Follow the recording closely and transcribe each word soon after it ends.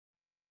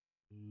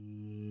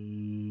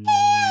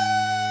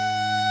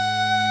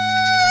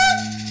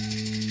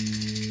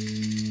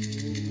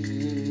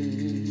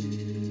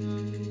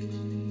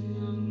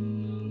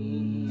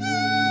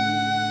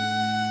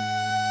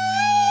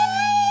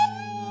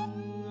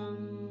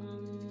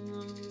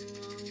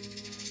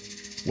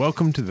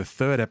Welcome to the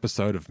third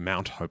episode of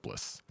Mount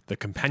Hopeless, the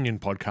companion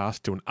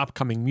podcast to an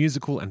upcoming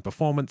musical and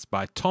performance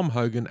by Tom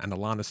Hogan and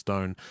Alana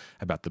Stone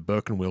about the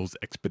Burke and Wills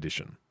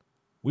expedition.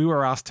 We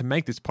were asked to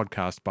make this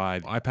podcast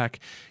by IPAC,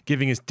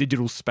 giving us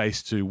digital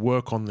space to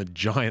work on the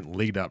giant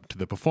lead up to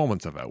the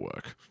performance of our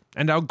work.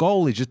 And our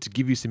goal is just to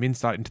give you some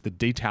insight into the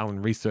detail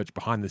and research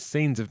behind the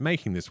scenes of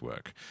making this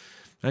work.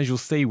 As you'll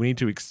see, we need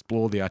to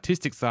explore the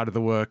artistic side of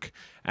the work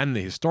and the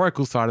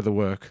historical side of the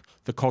work,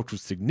 the cultural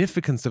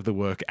significance of the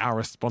work, our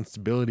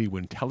responsibility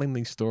when telling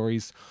these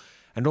stories,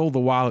 and all the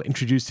while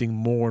introducing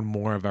more and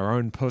more of our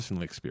own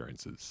personal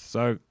experiences.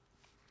 So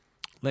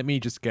let me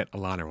just get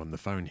Alana on the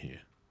phone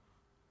here.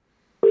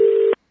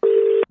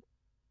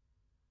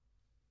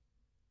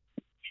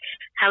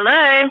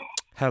 Hello.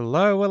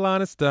 Hello,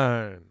 Alana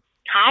Stone.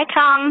 Hi,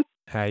 Tom.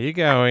 How you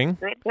going?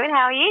 Good. How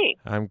are you?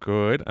 I'm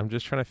good. I'm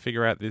just trying to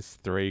figure out this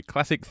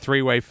classic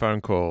three-way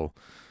phone call,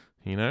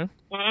 you know?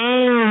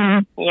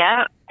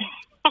 Yeah.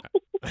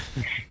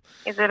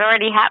 Is it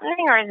already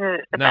happening or is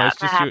it about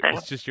to happen?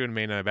 It's just you and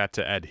me, and I'm about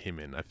to add him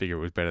in. I figure it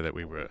was better that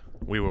we were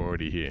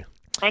already here.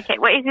 Okay.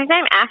 What is his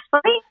name?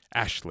 Ashley?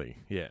 Ashley,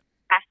 yeah.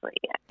 Ashley,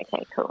 yeah.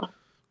 Okay, cool.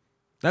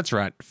 That's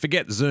right.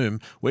 Forget Zoom.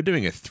 We're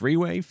doing a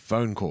three-way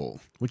phone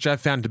call, which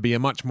I've found to be a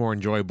much more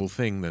enjoyable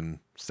thing than,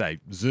 say,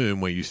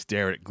 Zoom, where you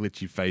stare at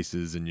glitchy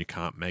faces and you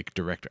can't make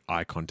direct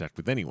eye contact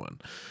with anyone.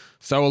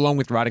 So along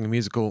with writing a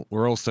musical,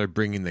 we're also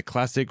bringing the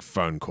classic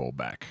phone call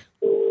back.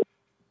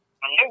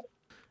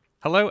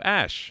 Hello,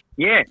 Ash.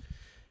 Yeah.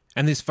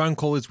 And this phone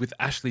call is with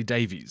Ashley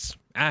Davies.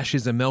 Ash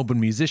is a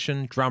Melbourne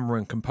musician, drummer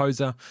and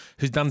composer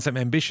who's done some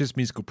ambitious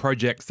musical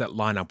projects that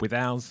line up with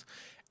ours,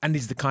 and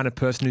is the kind of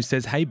person who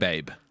says, "Hey,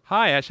 babe."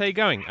 Hi, Ash. How you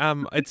going?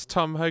 It's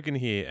Tom Hogan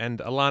here, and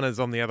Alana's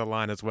on the other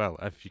line as well,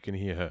 if you can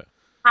hear her.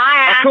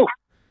 Hi, Ash. Cool.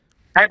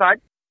 Hey,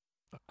 bud.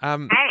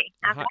 Hey,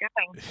 how's it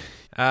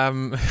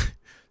going?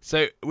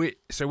 So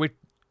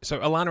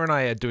Alana and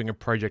I are doing a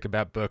project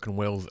about Burke and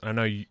Wills, and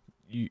I know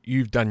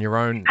you've done your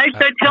own. Hey,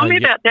 so tell me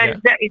about that.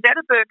 Yeah. Is that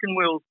a Burke and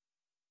Wills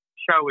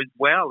show as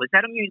well? Is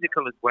that a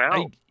musical as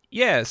well?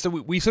 Yeah. So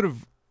we sort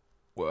of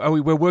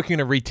we're working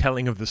on a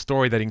retelling of the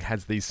story that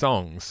has these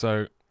songs.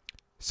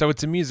 So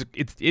it's a music.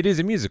 It is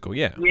a musical.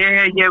 Yeah.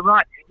 Yeah,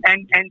 right.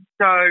 And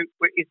so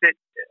is it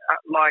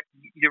like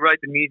you wrote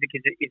the music?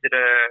 Does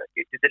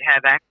it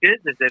have actors?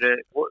 Is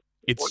it what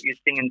you're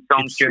singing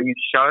songs during your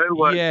show?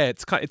 What? Yeah,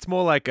 it's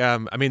more like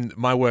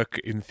my work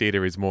in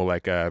theatre is more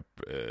like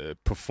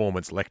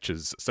performance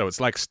lectures. So it's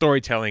like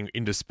storytelling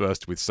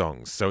interspersed with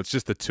songs. So it's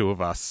just the two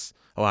of us,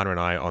 Alana and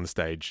I, on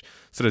stage,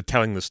 sort of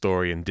telling the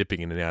story and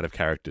dipping in and out of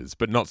characters,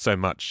 but not so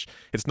much.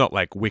 It's not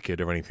like Wicked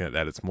or anything like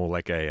that. It's more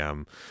like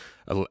a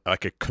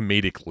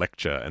comedic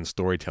lecture and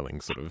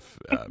storytelling sort of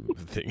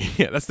thing.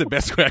 Yeah, that's the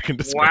best way I can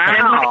describe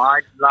it. Wow,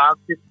 I'd love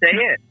to see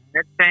it.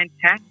 That's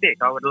fantastic.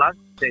 I would love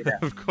to see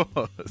that. Of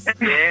course.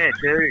 Yeah,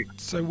 dude.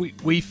 So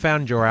we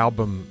found your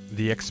album,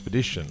 The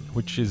Expedition,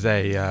 which is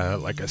a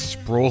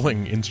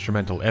sprawling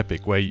instrumental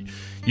epic where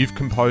you've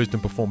composed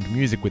and performed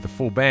music with a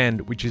full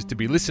band, which is to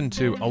be listened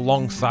to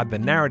alongside the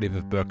narrative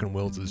of Burke and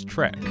Wills'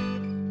 trek.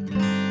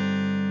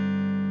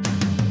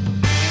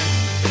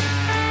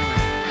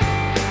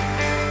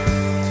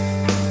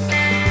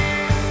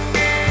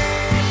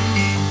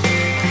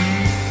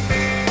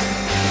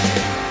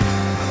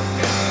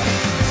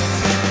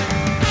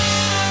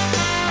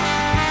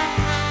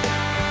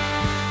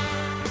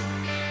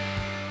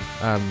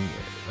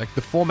 Like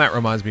the format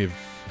reminds me of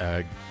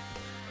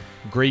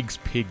Grieg's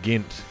Peer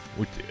Gynt,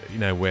 which,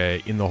 where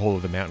In the Hall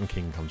of the Mountain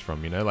King comes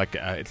from.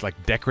 It's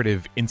like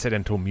decorative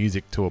incidental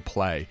music to a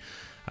play,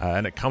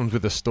 and it comes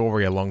with a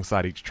story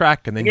alongside each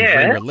track, and then you've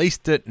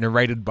re-released it,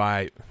 narrated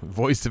by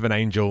voice of an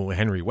angel,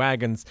 Henry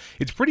Wagons.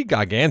 It's pretty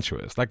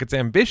gargantuous. Like, it's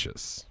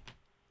ambitious.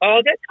 Oh,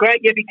 that's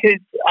great. Yeah, because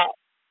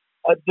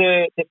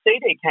the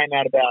CD came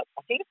out about,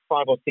 I think it's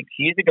 5 or 6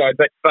 years ago,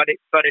 but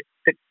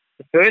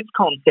the first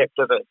concept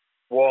of it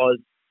was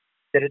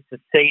that it's a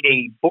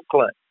CD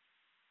booklet,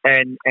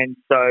 and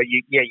so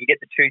you get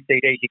the two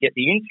CDs. You get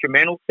the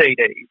instrumental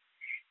CDs,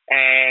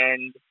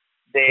 and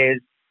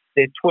there's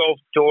 12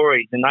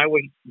 stories, and they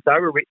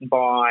were written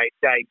by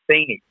Dave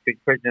Phoenix, who's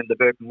president of the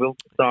Burke and Wills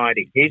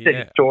Society. He's a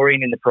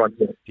historian in the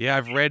project. Yeah,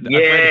 I've read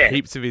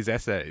heaps of his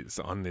essays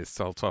on this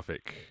whole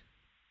topic.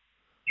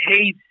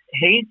 He's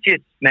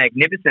just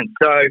magnificent.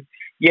 So,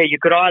 yeah, you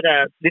could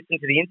either listen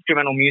to the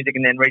instrumental music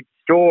and then read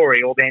the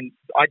story, or then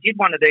I did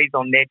one of these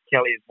on Ned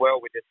Kelly as well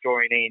with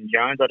historian Ian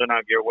Jones. I don't know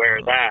if you're aware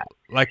of that.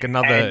 Like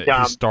another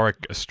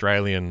historic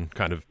Australian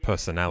kind of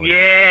personality.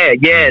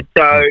 Yeah.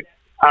 So,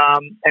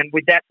 and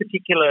with that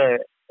particular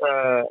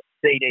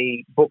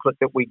CD booklet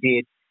that we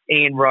did,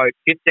 Ian wrote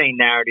 15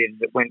 narratives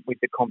that went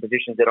with the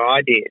compositions that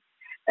I did.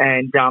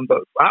 And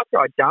but after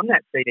I'd done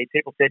that CD,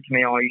 people said to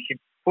me, "Oh, you should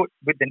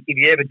if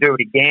you ever do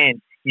it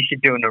again, you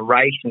should do a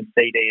narration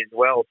CD as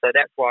well." So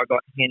that's why I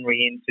got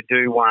Henry in to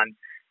do one,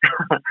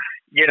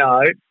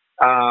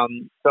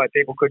 so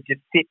people could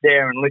just sit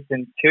there and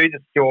listen to the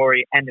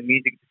story and the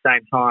music at the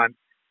same time.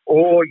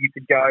 Or you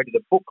could go to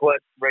the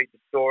booklet, read the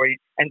story,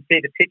 and see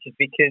the pictures,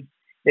 because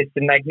there's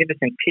some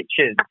magnificent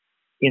pictures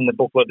in the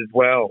booklet as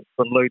well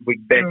from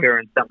Ludwig Becker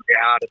and some of the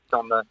artists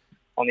on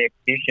the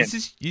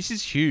expedition. This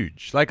is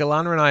huge. Like,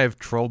 Alana and I have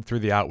trawled through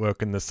the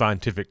artwork and the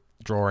scientific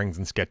drawings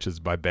and sketches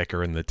by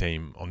Becker and the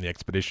team on the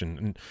expedition,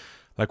 and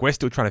like, we're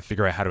still trying to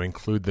figure out how to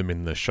include them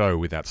in the show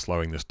without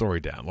slowing the story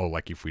down, or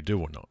like if we do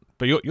or not.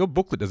 But your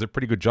booklet does a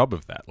pretty good job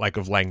of that, like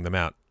of laying them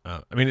out.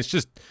 I mean, it's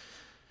just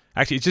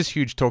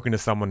huge talking to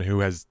someone who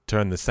has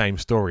turned the same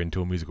story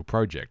into a musical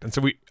project. And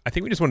so I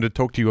think we just wanted to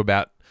talk to you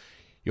about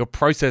your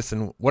process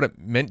and what it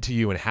meant to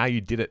you and how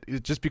you did it.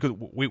 It's just because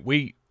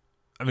we're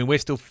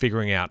still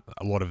figuring out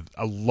a lot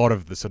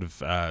of the sort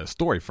of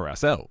story for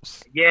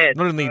ourselves. Yeah.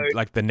 Not only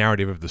like the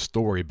narrative of the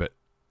story, but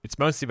it's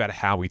mostly about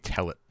how we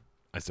tell it,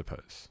 I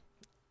suppose.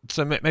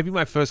 So maybe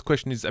my first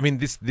question is, I mean,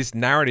 this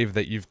narrative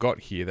that you've got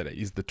here, that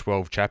is the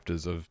 12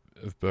 chapters of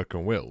Burke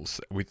and Wills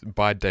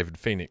by David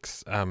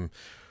Phoenix.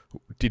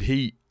 Did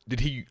he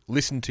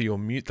listen to your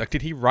music? Like,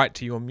 did he write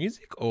to your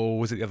music, or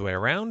was it the other way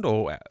around,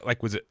 or like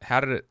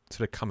how did it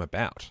sort of come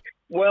about?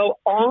 Well,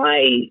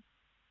 I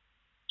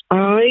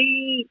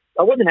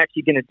wasn't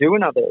actually going to do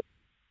another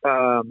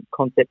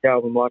concept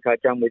album like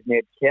I'd done with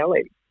Ned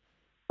Kelly,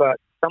 but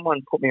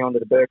someone put me onto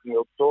the Burke and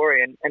Wills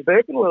story, and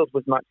Burke and Wills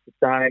was much the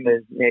same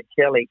as Ned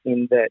Kelly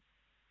in that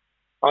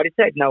I just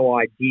had no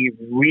idea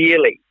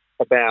really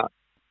about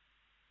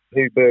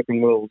who Burke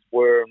and Wills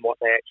were and what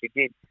they actually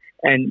did,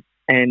 and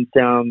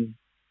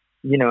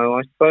you know,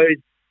 I suppose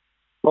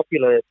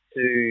popular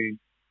to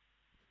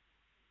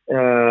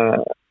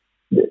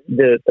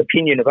the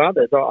opinion of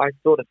others, I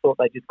sort of thought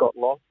they just got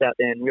lost out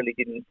there and really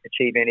didn't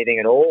achieve anything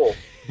at all,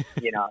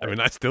 you know. I mean,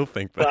 I still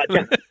think that.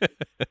 But,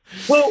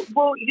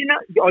 well, you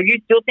know,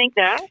 you still think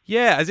that?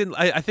 Yeah, as in,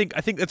 I think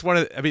that's one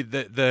of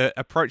the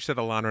approach that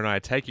Alana and I are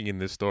taking in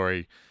this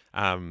story.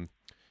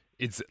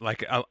 It's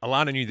like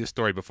Alana knew this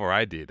story before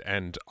I did,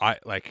 and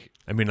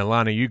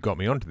Alana, you got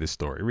me onto this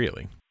story,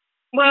 really.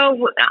 Well,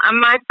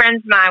 my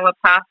friends and I were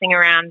passing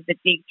around The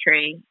Dig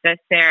Tree, the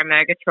Sarah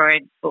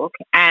Murgatroyd book,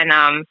 and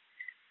I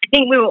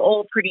think we were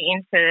all pretty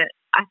into,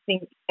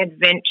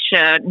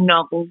 adventure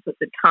novels at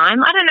the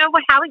time. I don't know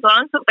how we got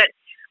onto it, but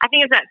I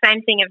think it's that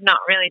same thing of not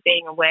really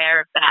being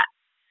aware of that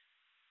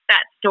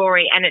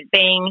story, and it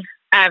being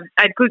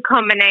a good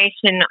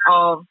combination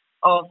of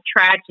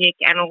tragic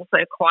and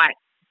also quite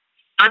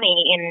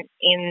funny in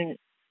you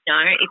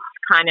know, its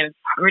kind of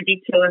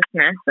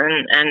ridiculousness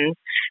and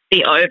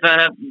the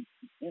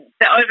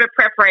over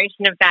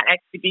preparation of that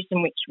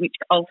expedition, which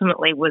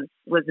ultimately was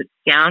its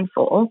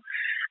downfall.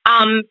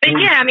 But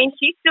yeah, I mean,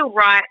 she still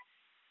writes.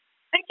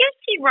 I guess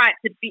she writes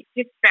a bit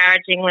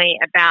disparagingly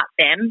about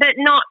them, but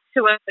not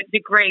to a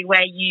degree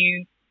where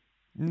you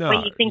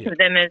think of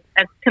them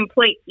as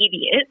complete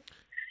idiots.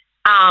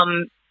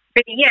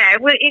 But yeah,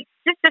 it's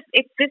just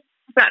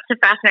such a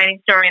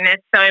fascinating story, and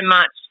there's so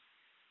much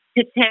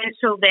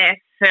potential there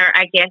for,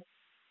 I guess,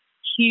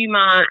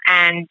 humour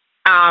and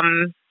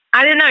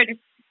I don't know, just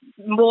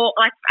more.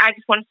 Like, I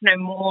just wanted to know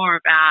more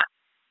about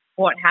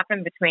what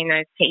happened between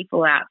those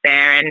people out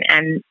there,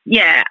 and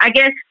yeah, I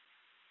guess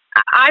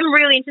I'm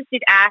really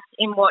interested, Ash,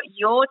 in what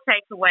your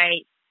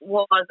takeaway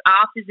was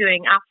after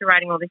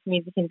writing all this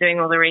music and doing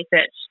all the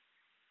research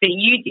that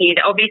you did.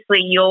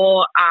 Obviously,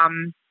 you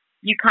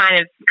kind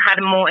of had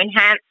a more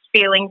enhanced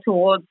feeling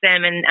towards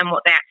them and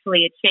what they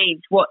actually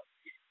achieved. What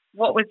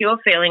was your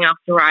feeling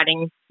after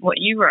writing what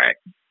you wrote?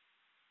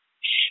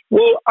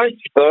 Well, I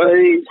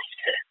suppose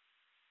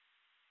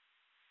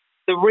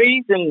the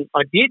reason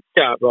I did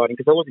start writing,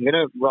 because I wasn't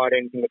going to write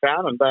anything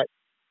about them, but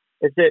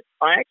is that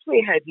I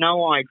actually had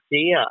no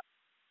idea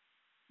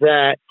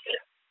that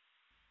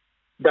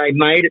they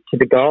made it to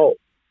the goal,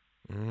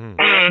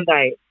 and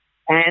they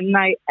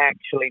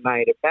actually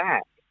made it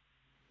back,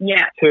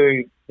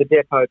 to the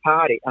depot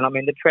party. And I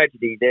mean, the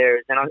tragedy there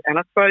is, and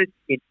I suppose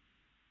it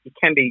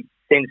can be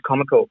seems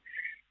comical,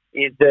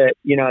 is that,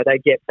 you know, they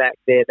get back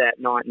there that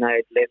night and they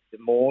had left the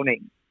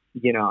morning,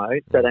 you know,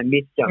 so they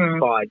missed them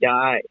by a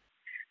day.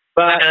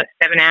 But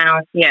 7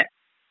 hours, yeah.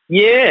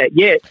 Yeah.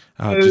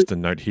 Just a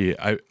note here.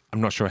 I'm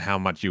not sure how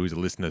much you as a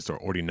listener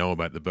already know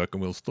about the Burke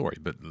and Wills story,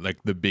 but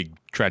like the big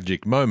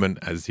tragic moment,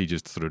 as he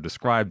just sort of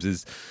describes,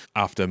 is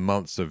after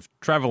months of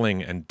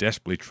traveling and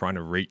desperately trying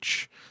to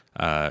reach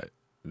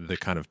the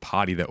kind of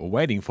party that were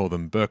waiting for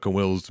them, Burke and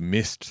Wills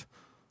missed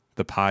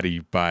the party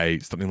by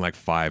something like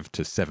 5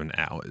 to 7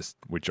 hours,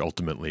 which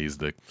ultimately is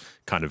the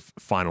kind of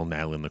final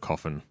nail in the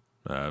coffin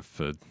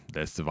for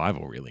their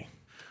survival, really.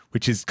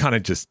 Which is kind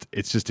of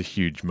it's just a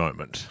huge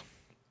moment.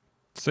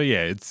 So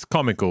yeah, it's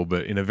comical,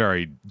 but in a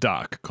very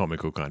dark,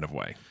 comical kind of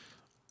way.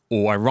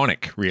 Or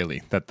ironic,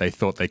 really, that they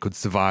thought they could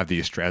survive the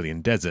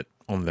Australian desert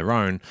on their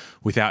own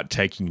without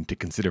taking into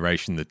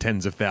consideration the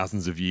tens of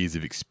thousands of years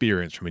of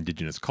experience from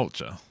Indigenous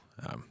culture.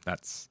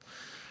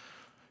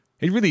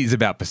 It really is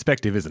about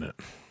perspective, isn't it?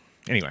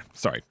 Anyway,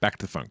 sorry, back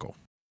to the phone call.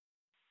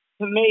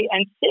 For me,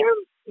 and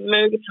Sarah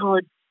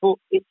Murgatroyd's book,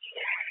 it's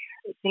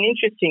an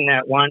interesting,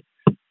 that one.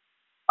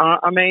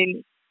 I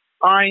mean,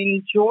 I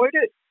enjoyed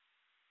it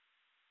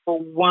for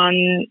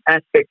one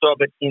aspect of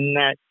it, in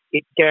that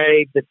it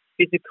gave the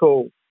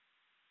physical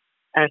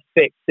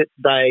aspects that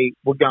they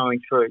were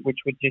going through, which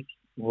were just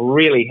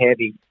really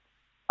heavy.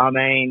 I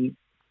mean,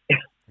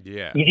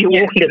 Yeah. you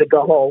walk into the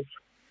golf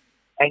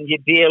and you're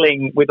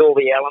dealing with all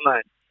the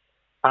elements.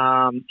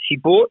 She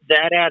brought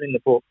that out in the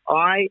book.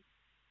 I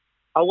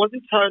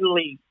wasn't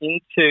totally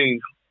into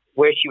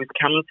where she was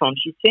coming from.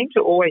 She seemed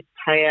to always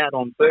pay out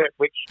on Bert,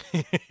 which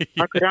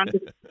I could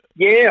understand.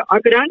 Yeah, I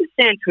could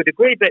understand to a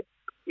degree, but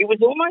it was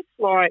almost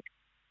like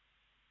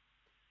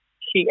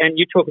and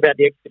you talk about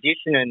the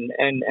expedition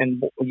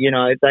and you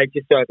know, they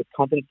just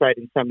overcompensated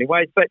in so many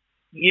ways, but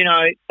you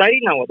know, they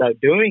didn't know what they were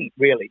doing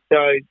really. So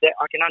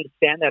I can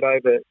understand that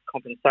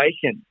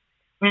overcompensation.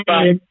 Mm-hmm.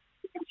 But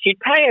she'd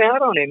pay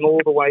out on him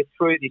all the way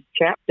through this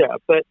chapter,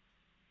 but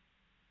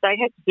they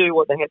had to do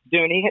what they had to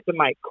do, and he had to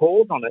make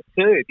calls on it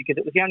too, because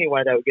it was the only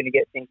way they were going to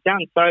get things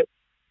done. So it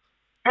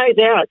pays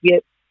out,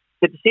 yet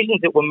the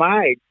decisions that were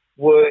made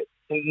were,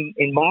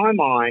 in my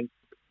mind,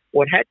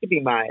 what had to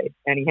be made,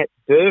 and he had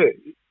to do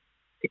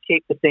to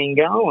keep the thing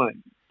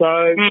going.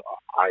 So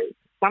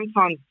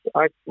sometimes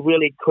I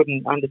really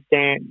couldn't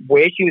understand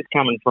where she was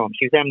coming from.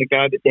 She was having to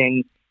go, but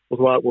then was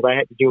like, well, they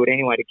had to do it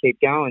anyway to keep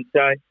going.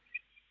 So it's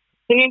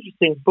an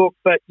interesting book,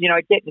 but, you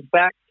know, getting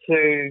back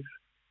to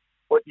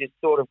what you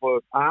sort of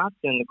were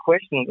asking, the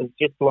question was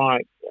just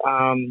like,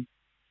 I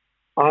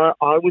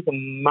was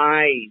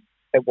amazed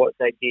at what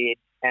they did,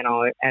 and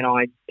I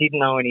didn't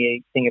know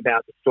anything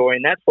about the story,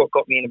 and that's what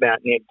got me in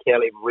about Ned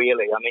Kelly,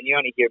 really. I mean, you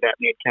only hear about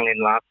Ned Kelly in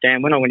The Last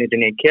Stand. When I went into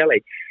Ned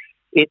Kelly,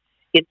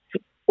 it's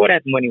what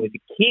happened when he was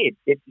a kid.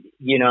 It's,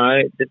 you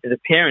know, the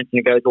parents, and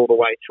it goes all the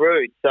way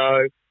through.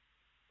 So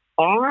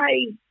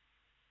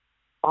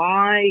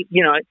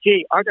you know,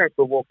 gee, I go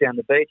for a walk down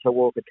the beach, I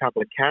walk a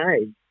couple of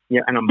Ks,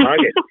 yeah, and I'm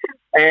buggered.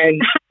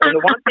 and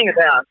the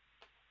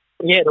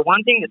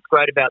one thing that's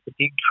great about The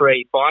Big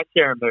Tree by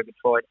Sarah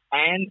Murgatroyd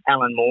and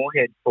Alan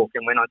Moorhead's book,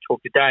 and when I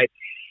talk to Dave,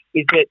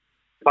 is that,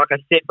 like I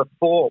said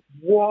before,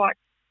 what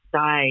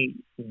they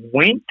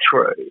went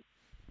through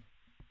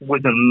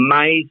was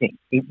amazing.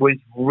 It was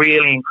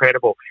really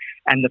incredible.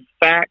 And the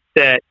fact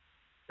that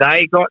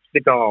they got to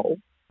the goal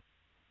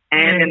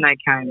and then they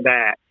came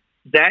back,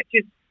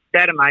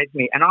 that amazed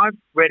me. And I've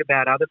read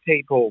about other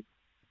people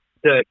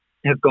that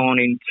have gone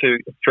into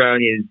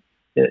Australia's,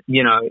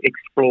 you know,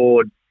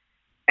 explored,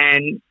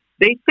 and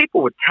these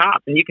people were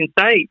tough. And you can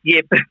say,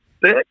 yeah, but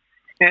Bert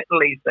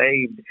certainly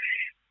seemed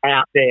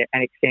out there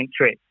and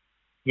eccentric,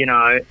 you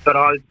know. But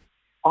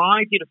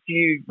I did a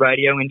few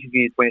radio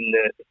interviews when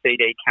the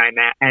CD came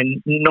out,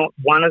 and not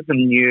one of them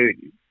knew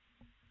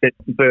that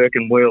Burke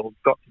and Wills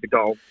got to the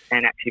goal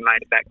and actually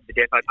made it back to the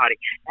depot party.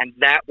 And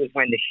that was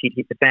when the shit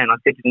hit the fan. I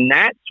said, and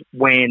that's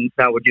when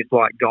they were just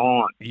like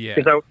gone. Yeah.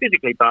 Because they were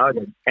physically bowed.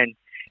 And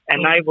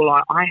they were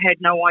like, I had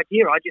no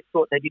idea. I just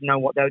thought they didn't know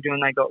what they were doing.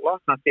 They got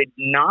lost. And I said,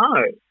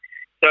 no.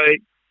 So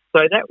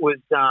that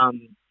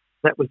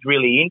was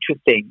really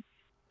interesting.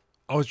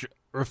 I was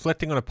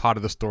reflecting on a part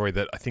of the story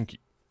that I think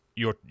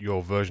your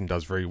version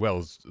does very well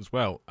as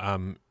well.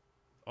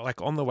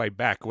 Like on the way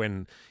back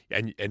when,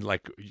 and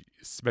like,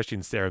 especially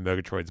in Sarah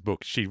Murgatroyd's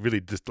book, she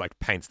really just like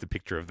paints the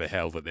picture of the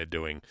hell that they're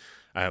doing.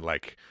 They're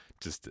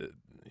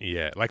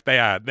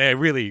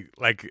really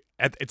like,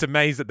 it's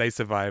amazing that they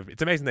survive.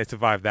 It's amazing they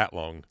survived that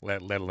long,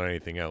 let alone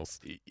anything else.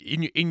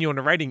 In your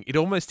narrating,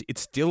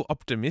 it's still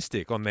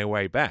optimistic on their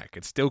way back.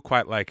 It's still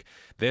quite like,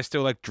 they're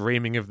still like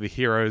dreaming of the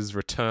hero's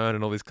return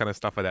and all this kind of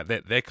stuff like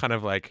that. They're kind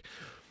of like,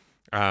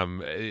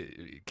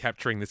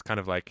 capturing this kind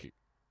of like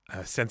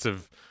a sense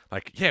of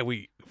like, yeah,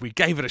 we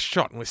gave it a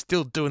shot and we're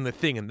still doing the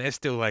thing, and they're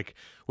still like,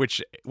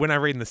 which when I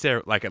read in the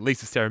Sarah, like at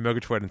least the Sarah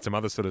Murgatroyd and some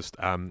other sort of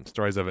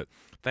stories of it,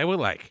 they were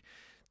like,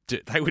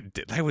 they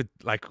were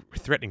like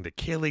threatening to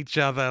kill each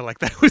other. Like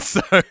they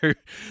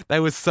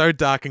were so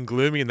dark and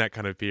gloomy in that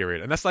kind of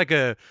period, and that's like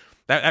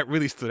that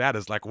really stood out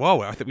as like,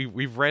 whoa, I think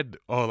we've read,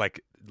 the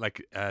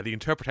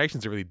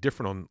interpretations are really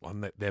different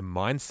on their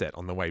mindset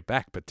on the way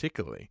back.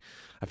 Particularly,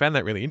 I found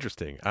that really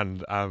interesting,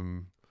 and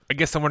I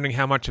guess I'm wondering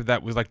how much of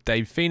that was like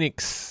Dave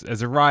Phoenix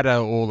as a writer,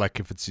 or like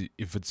if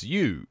it's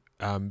you,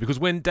 because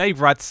when Dave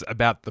writes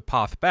about the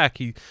path back,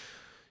 he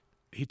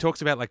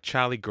talks about like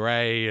Charlie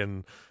Gray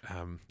and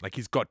like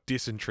he's got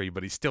dysentery,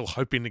 but he's still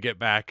hoping to get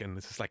back. And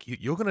it's just like,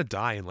 you're going to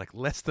die in like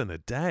less than a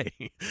day.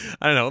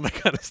 I don't know, all that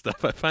kind of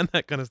stuff. I find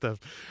that kind of stuff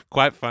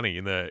quite funny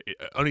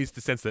only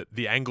the sense that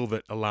the angle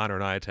that Alana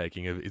and I are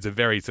taking is a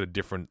very sort of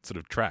different sort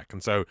of track.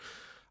 And so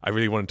I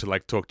really wanted to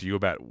like talk to you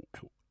about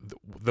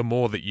the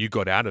more that you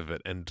got out of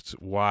it and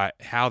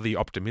how the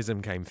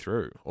optimism came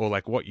through, or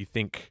like what you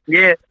think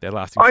their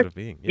lasting sort of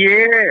being.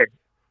 Yeah.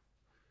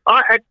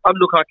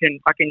 Look, I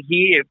can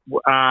hear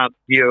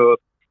your.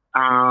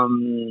 I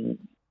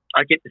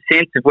get the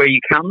sense of where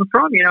you come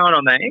from. You know what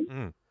I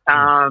mean?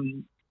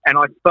 And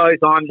I suppose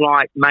I'm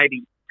like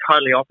maybe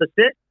totally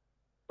opposite.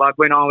 Like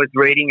when I was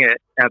reading it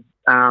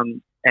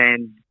and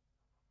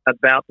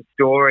about the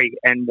story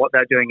and what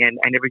they're doing and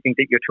everything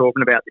that you're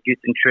talking about, the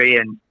dysentery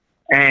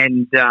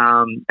and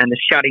the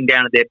shutting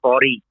down of their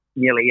body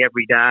nearly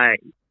every day,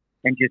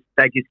 and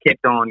they just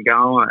kept on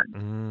going.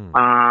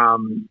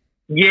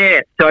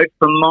 Yeah, so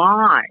for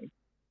my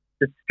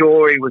the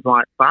story was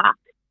like, fuck,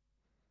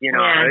 you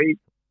know,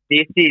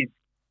 these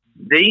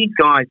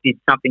guys did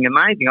something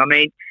amazing. I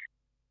mean,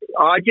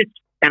 I did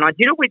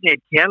it with Ned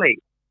Kelly,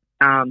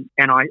 and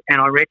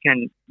I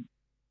reckon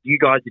you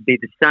guys would be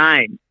the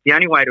same. The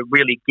only way to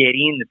really get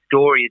in the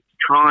story is to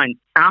try and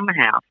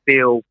somehow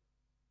feel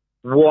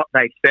what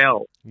they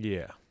felt.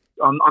 Yeah.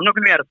 I'm not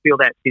going to be able to feel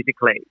that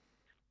physically.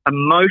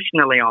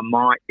 Emotionally, I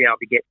might be able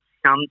to get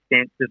some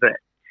sense of it.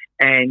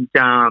 And,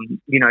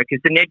 you know, because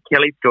the Ned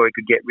Kelly story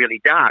could get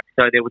really dark.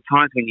 So there were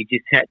times when you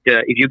just had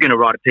to, if you're going to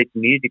write a piece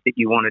of music that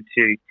you wanted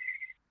to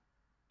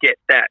get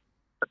that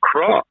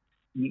across,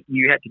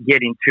 you had to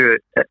get into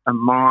a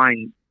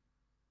mind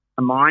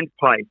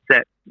place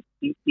that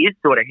is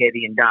sort of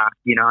heavy and dark,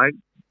 you know,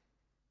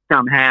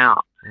 somehow.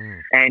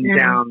 And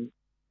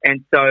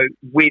so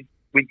with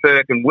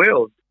Burke and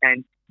Wills,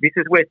 and this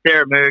is where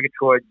Sarah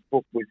Murgatroyd's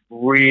book was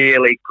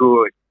really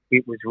good.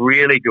 It was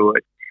really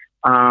good.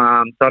 So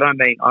I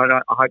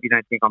hope you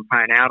don't think I'm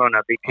paying out on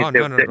it, because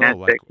there were certain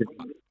aspects of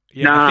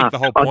I think the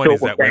whole point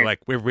is that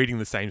we're reading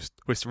the same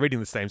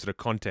sort of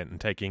content and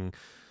taking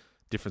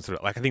different sort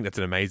of, like, I think that's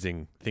an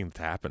amazing thing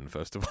to happen,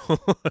 first of all.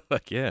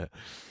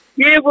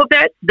 Yeah, well,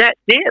 that's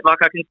it.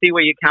 Like, I can see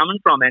where you're coming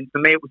from, and for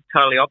me, it was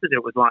totally opposite.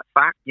 It was like,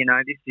 fuck, you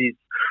know, this,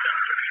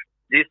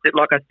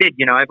 like I said,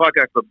 you know, if I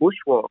go for a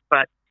bushwalk,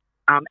 but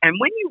and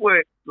when you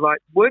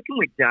working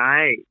with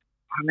Dave,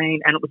 I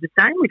mean, and it was the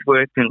same with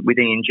working with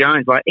Ian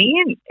Jones. Like,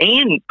 Ian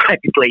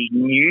practically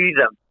knew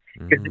them,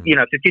 because, you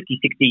know, for 50,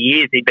 60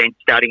 years he'd been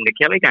studying the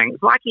Kelly gang. It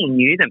was like he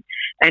knew them.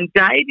 And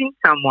Dave, in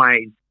some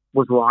ways,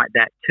 was like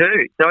that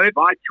too. So if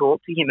I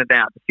talked to him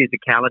about the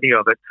physicality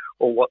of it,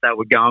 or what they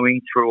were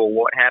going through, or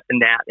what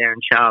happened out there in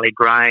Charlie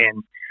Gray,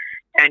 and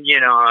you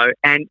know,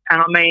 and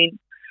I mean,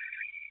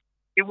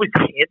 it was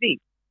heavy.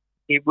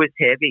 It was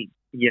heavy,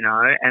 you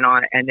know, and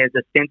there's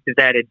a sense of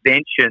that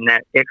adventure and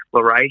that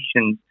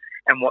exploration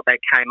and what they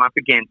came up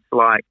against,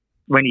 like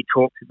when he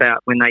talks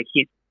about when they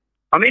hit.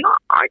 I mean,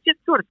 I just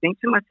sort of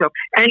think to myself,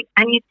 and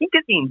you think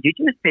of the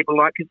Indigenous people,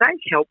 like, because they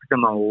helped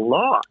them a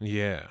lot.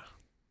 Yeah.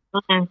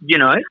 Mm-hmm. You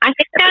know? I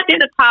think that's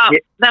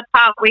the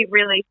part we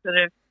really sort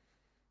of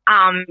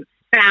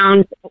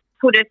found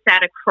put us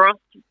at a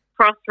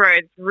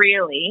crossroads,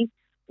 really,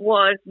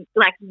 was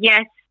like,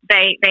 yes,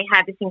 they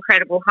had this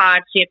incredible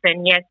hardship,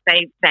 and yes,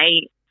 they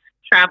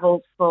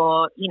travelled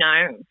for, you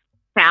know,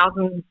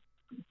 thousands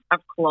of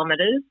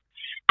kilometres,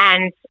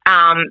 and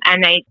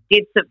they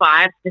did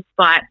survive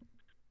despite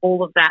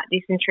all of that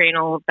dysentery and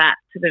all of that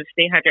sort of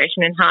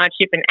dehydration and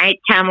hardship, and 8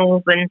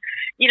 camels, and,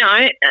 you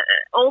know,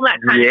 all that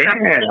kind of stuff.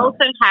 They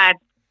also had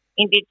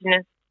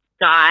Indigenous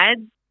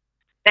guides.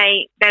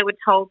 They were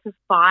told to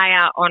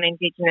fire on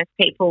Indigenous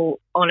people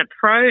on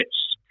approach.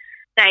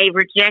 They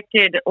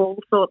rejected all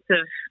sorts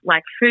of,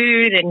 like,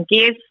 food and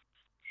gifts.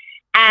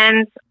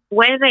 And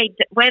where they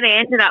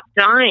ended up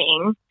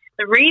dying,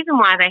 the reason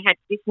why they had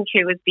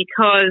dysentery was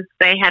because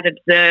they had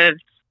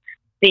observed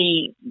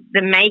the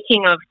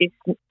making of this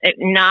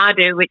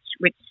nardoo, which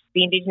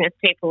the Indigenous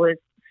people is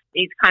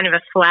kind of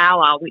a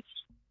flour which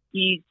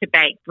used to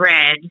bake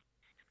bread,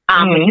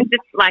 which is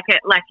just like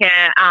a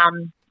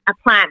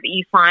plant that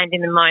you find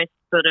in the most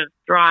sort of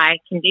dry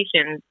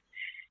conditions.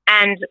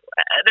 And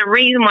the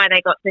reason why they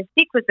got so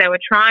sick was they were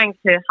trying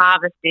to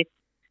harvest this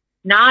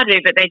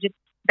nardoo, but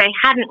they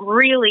hadn't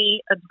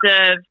really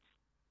observed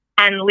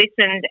and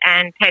listened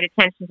and paid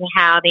attention to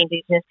how the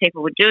Indigenous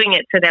people were doing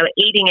it. So they were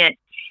eating it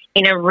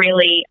in a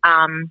really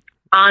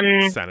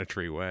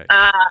unsanitary way.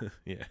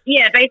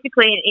 Yeah,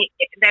 basically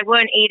they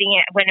weren't eating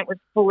it when it was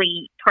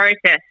fully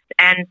processed,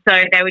 and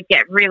so they would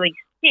get really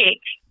sick,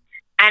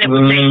 and it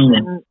would make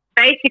them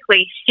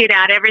basically shit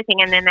out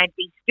everything, and then they'd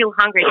be still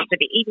hungry, so they'd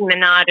be eating the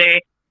nardoo,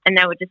 and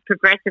they were just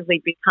progressively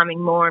becoming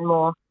more and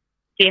more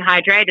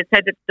dehydrated. So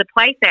the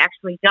place they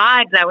actually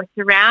died, they were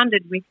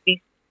surrounded with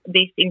this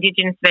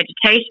Indigenous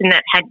vegetation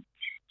that had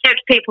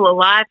kept people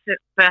alive for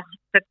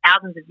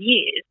thousands of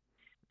years.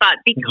 But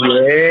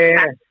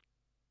because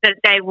that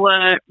they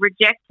were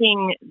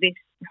rejecting this,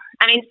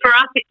 I mean, for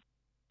us,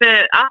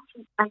 I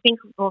think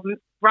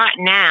right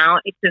now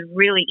it's a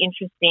really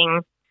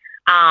interesting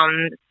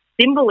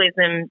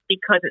symbolism,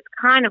 because it's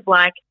kind of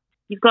like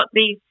you've got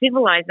these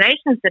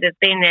civilizations that have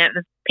been there,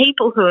 the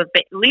people who have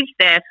lived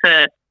there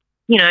for,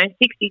 you know,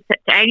 60 to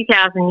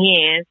 80,000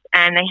 years,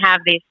 and they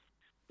have this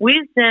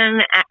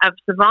wisdom of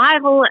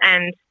survival,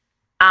 and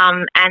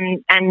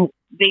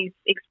these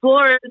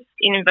explorers,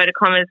 in inverted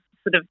commas,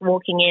 sort of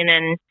walking in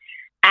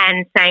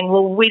and saying,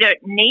 well, we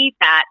don't need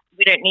that.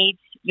 We don't need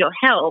your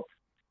help.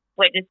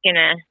 We're just going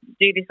to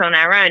do this on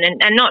our own.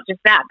 And not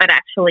just that, but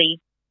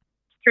actually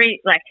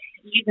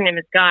using them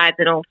as guides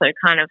and also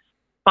kind of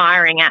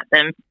firing at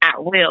them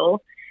at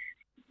will,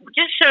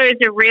 just shows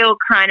a real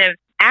kind of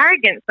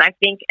arrogance, I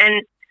think.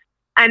 And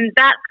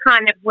that's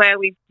kind of where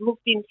we've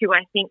looked into,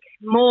 I think,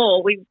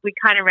 more. We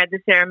kind of read the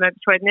Sarah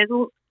Murgatroyd, and there's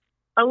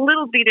a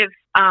little bit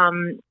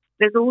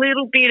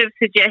of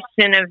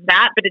suggestion of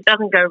that, but it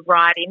doesn't go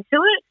right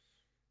into it.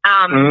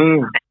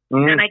 And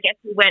I guess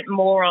we went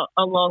more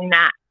along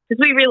that,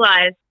 because we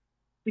realised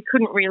we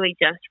couldn't really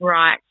just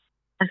write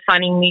a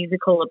funny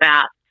musical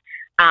about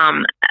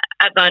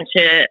a bunch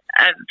of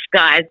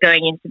guys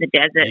going into the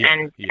desert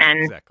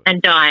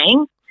and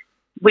dying.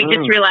 We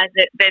just realised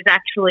that there's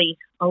actually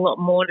a lot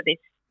more to this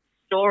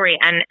story,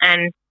 and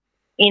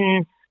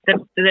in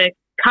the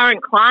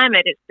current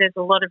climate, there's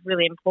a lot of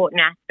really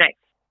important aspects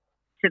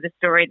to the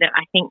story that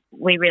I think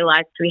we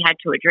realised we had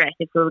to address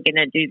if we were going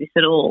to do this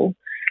at all.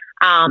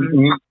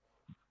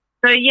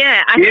 So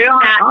yeah, I think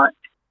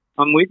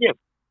I'm with you.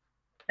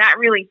 That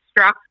really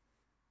struck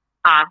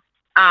us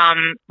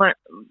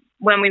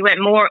when we went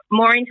more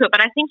into it.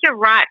 But I think you're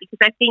right, because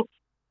I think,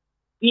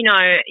 you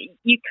know,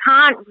 you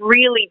can't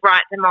really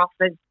write them off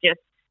as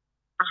just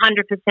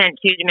 100%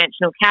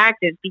 two-dimensional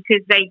characters,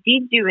 because they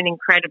did do an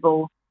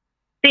incredible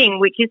thing,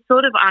 which is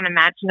sort of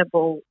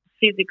unimaginable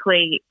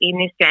physically in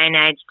this day and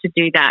age, to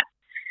do that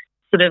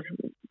sort of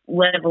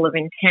level of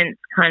intense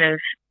kind of,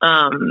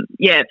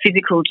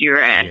 physical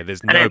duress. Yeah,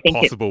 there's no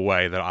possible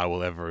way that I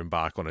will ever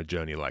embark on a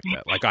journey like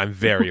that. Like, I'm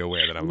very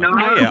aware that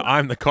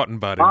I'm the cotton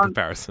bud in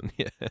comparison.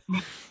 Yeah.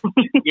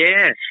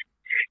 Yeah.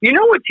 You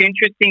know what's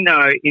interesting,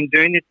 though, in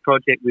doing this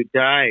project with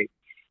Dave,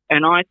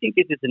 and I think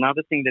this is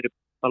another thing that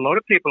a lot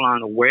of people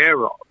aren't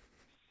aware of,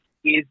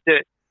 is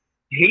that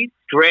he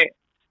stressed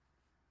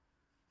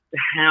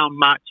how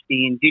much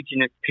the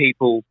Indigenous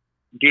people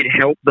did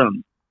help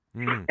them.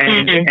 And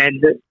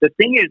the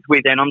thing is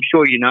with, and I'm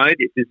sure you know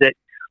this, is that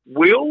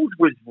Wills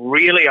was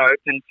really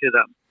open to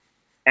them,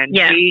 and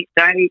he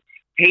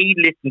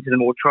listened to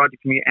them or tried to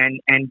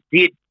communicate, and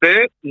did.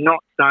 Bert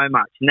not so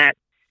much, and that,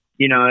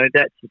 you know,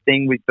 that's the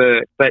thing with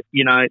Bert. But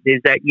you know,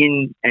 there's that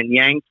yin and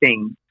yang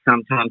thing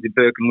sometimes with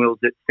Burke and Wills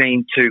that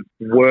seem to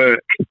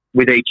work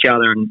with each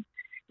other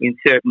in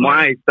certain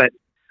ways. But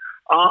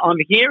I'm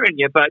hearing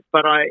you, but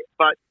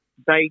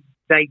they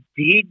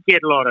did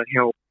get a lot of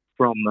help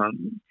from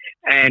them,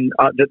 and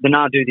the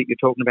Nadu that you're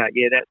talking about,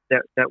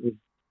 that was,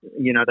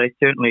 you know, they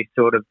certainly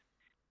sort of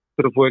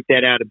worked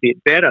that out a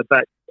bit better.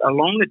 But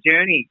along the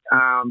journey,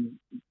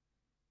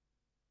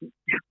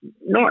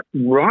 not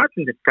right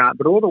from the start,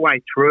 but all the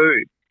way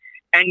through,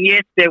 and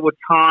yes, there were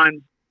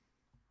times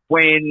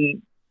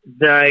when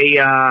they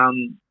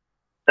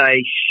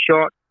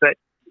shot, but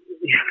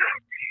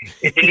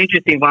it's an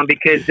interesting one,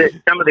 because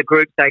some of the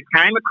groups they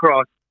came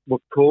across were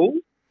cool,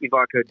 if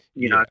I could,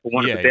 you know, for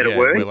want of a better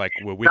word.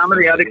 Some of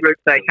the other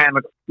groups they came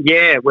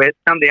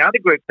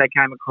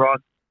across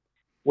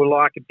were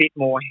like a bit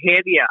more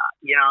heavier.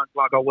 You know, it's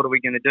like, oh, what are we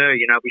going to do?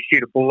 You know, we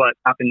shoot a bullet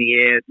up in the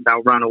air,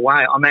 they'll run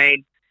away. I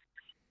mean,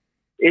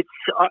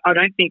 I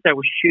don't think they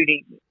were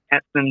shooting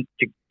at them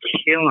to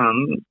kill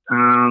them,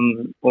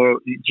 or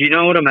do you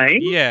know what I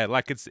mean? Yeah,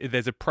 like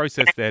there's a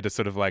process there to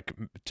sort of like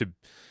to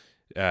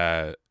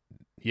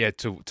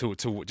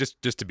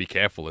just to be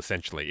careful.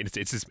 Essentially,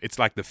 it's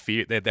like the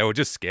fear they were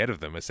just scared of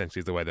them.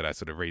 Essentially, is the way that I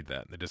sort of read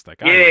that. They're just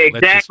like, exactly.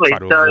 Let's just try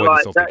to avoid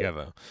this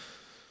altogether.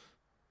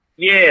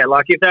 Yeah,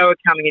 like if they were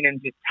coming in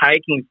and just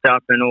taking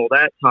stuff and all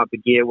that type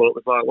of gear, well, it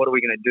was like, what are we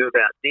going to do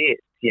about this?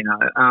 You know,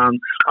 I'm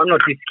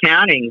not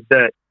discounting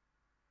that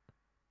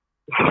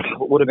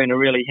it would have been a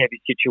really heavy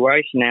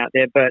situation out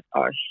there, but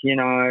you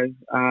know,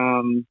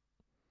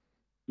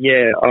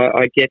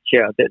 I get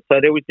you. So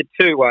there was the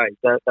two ways.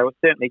 They were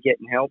certainly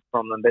getting help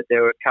from them, but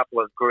there were a couple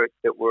of groups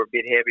that were a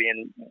bit heavy,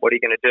 and what are you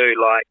going to do?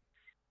 Like,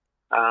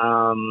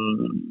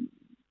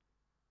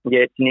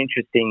 it's an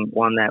interesting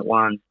one, that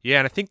one. Yeah,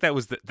 and I think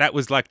that's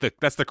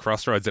the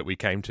crossroads that we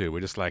came to.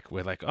 We're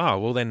like, oh,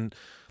 well then,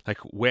 like,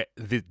 where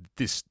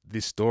this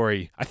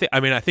story. I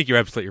think you're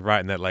absolutely right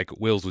in that, like,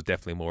 Wills was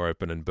definitely more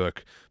open, and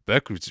Burke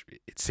was,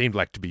 it seemed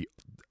like, to be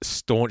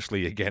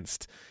staunchly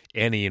against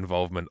any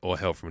involvement or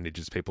help from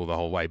Indigenous people the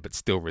whole way, but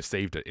still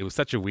received it. It was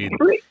such a weird.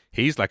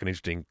 He's like an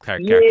interesting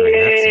character in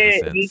that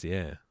sort of sense.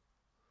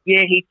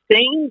 Yeah, he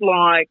seemed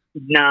like,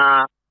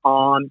 nah,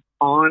 I'm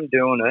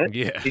doing it.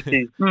 Yeah. This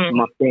is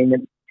my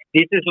thing.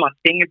 This is my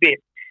thing a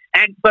bit.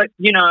 But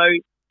you know,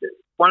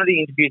 one of the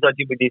interviews I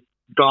did with this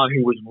guy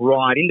who was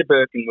right into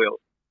Burke and Wills,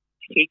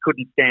 he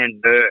couldn't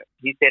stand Burke.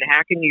 He said,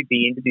 "How can you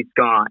be into this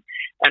guy?"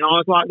 And I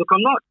was like, "Look,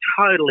 I'm not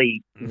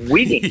totally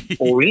with him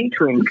or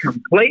into him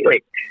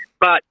completely,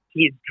 but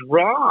his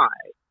drive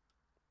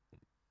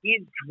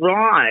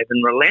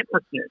and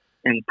relentlessness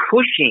and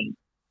pushing,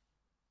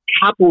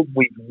 coupled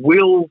with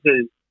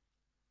Wills's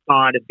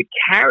side of the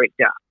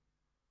character,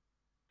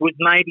 was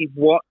maybe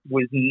what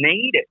was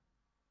needed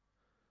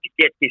to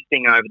get this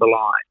thing over the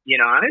line." You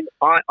know,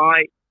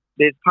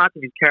 there's parts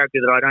of his character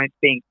that I don't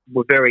think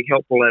were very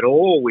helpful at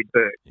all with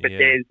Burke, but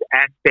there's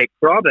aspects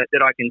of it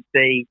that I can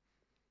see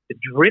the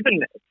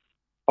drivenness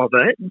of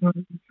it,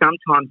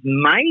 sometimes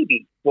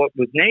maybe what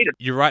was needed.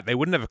 You're right. They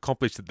wouldn't have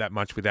accomplished it that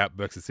much without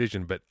Burke's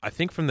decision. But I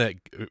think from the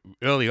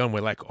early on,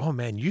 we're like, oh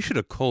man, you should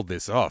have called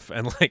this off.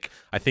 And like,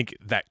 I think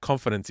that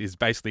confidence is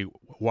basically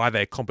why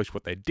they accomplished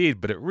what they did.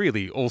 But it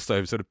really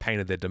also sort of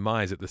painted their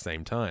demise at the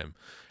same time.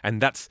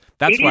 And that's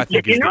what I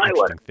think is the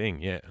interesting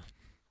thing. Yeah.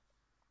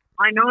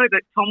 I know,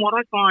 but Tom, what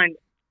I find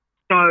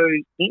so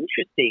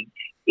interesting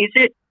is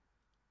that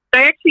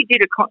they actually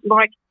did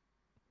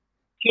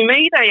to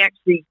me,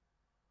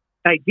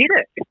 they did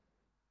it.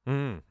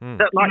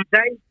 That like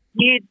they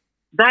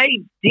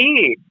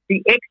did.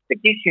 The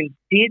expedition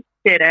did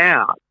set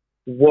out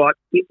what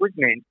it was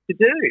meant to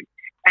do,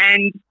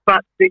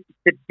 but the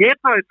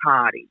depot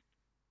party,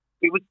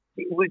 it was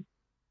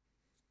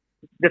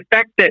the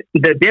fact that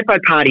the depot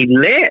party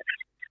left.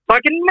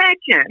 Like,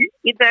 imagine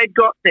if they'd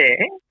got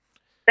there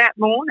that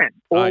morning.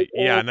 I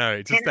know.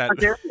 It's just that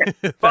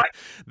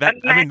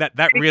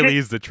really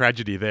is the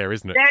tragedy there,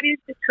 isn't it? That is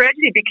the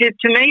tragedy, because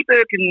to me,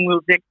 Burke and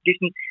Will's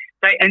expedition,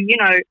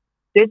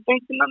 there's been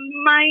some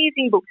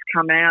amazing books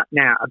come out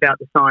now about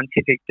the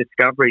scientific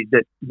discoveries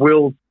that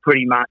Will's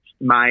pretty much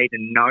made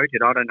and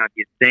noted. I don't know if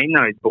you've seen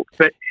those books,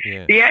 but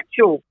the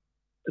actual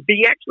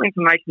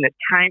information that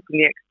came from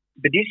the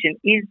expedition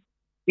is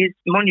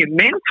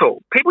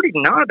monumental. People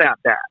didn't know about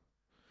that,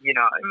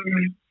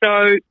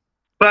 So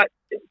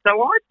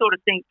I sort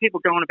of think people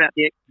go on about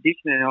the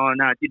expedition and,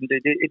 no, it didn't do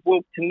it.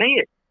 Well, to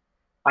me,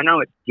 I know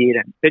it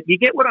didn't. But you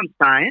get what I'm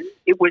saying?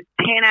 It was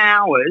 10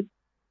 hours,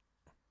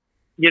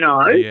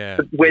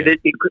 where they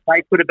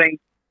could have been,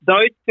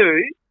 those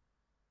two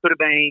could have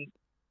been,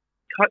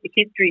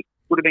 history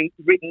would have been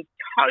written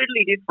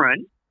totally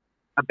different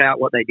about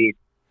what they did.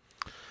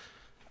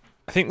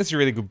 I think that's a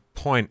really good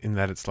point in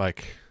that it's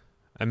like,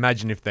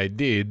 imagine if they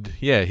did,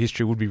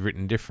 history would be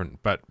written different,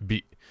 but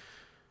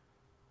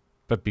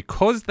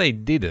because they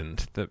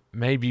didn't, that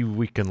maybe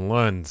we can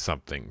learn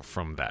something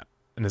from that.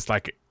 And it's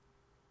like,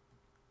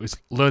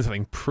 learn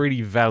something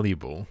pretty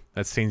valuable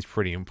that seems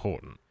pretty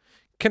important.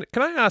 Can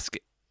I ask,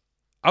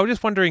 I was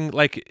just wondering,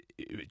 like,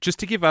 just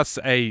to give us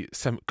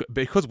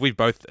because we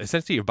both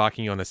essentially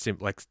embarking on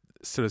sort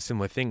of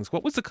similar things,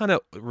 what was the kind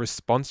of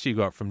response you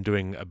got from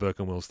doing a Burke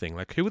and Wills thing?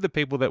 Like, who were the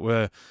people that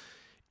were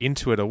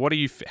into it, or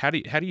how do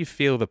you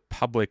feel the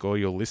public or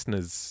your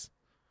listeners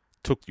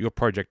took your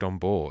project on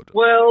board?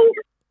 Well,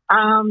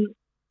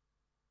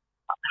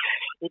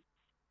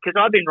 because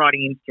I've been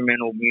writing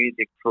instrumental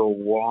music for a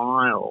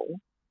while,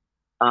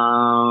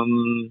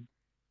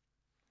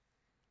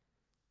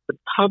 the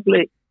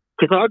public,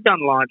 because I've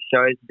done live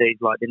shows, these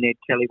like the Ned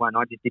Kelly one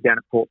I just did down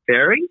at Port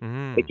Fairy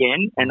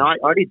again, and I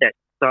did that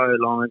so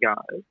long ago.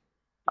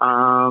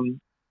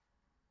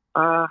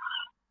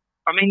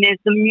 There's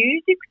the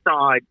music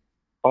side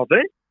of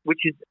it,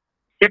 which is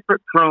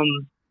separate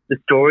from the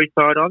story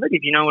side of it,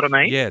 if you know what I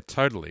mean. Yeah,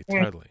 totally.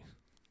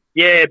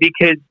 Yeah,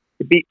 because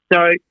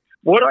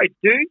what I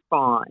do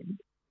find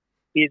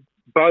is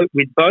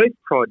with both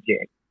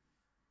projects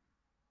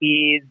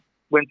is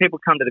when people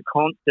come to the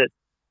concert,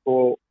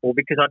 or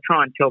because I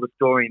try and tell the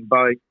story in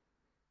both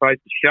the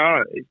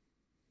shows,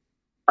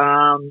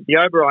 the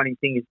overriding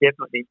thing is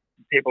definitely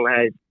people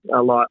had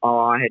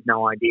I had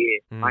no idea.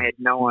 I had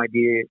no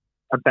idea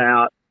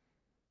about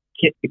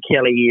the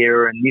Kelly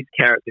era and this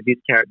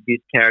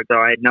character.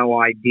 I had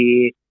no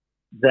idea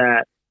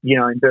that,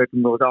 in Burke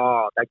and Wills,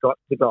 they got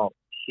the goal.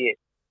 Shit.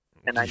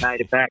 And they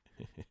made it back.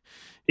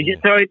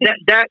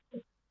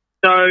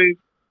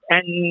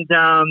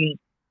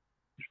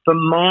 For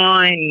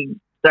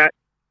mine,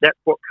 that's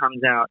what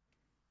comes out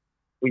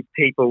with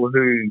people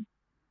who,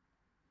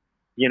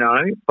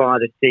 buy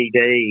the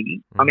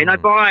CD. I mean, I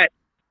buy it,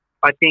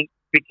 I think,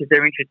 because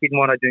they're interested in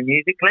what I do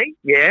musically,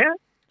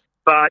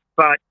 but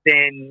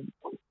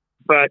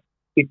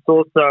it's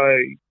also,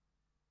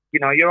 you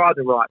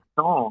either write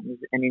songs,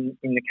 and in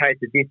the case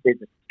of this,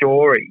 there's a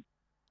story.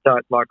 So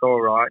it's like,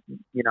 all right,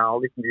 I'll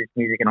listen to this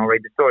music and I'll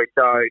read the story.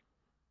 So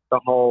the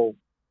whole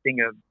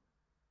thing of,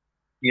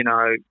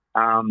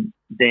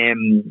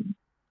 them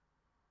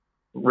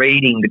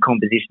reading the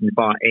compositions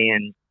by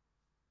Ian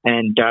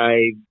and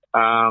Dave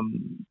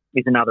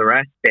is another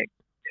aspect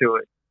to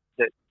it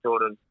that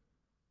sort of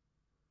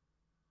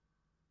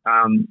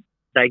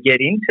they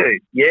get into,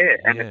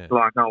 and it's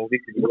like,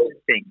 this is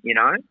interesting,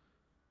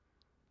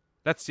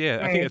 That's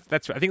I think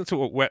that's at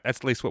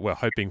least what we're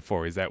hoping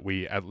for, is that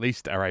we at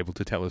least are able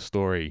to tell a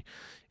story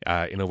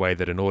in a way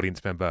that an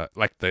audience member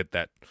like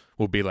that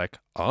will be like,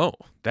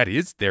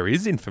 there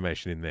is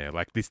information in there,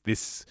 like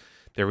this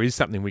there is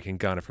something we can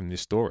garner from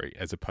this story,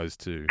 as opposed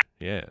to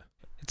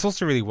It's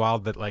also really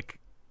wild that, like,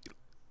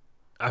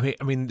 I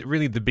mean,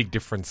 really the big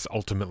difference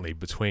ultimately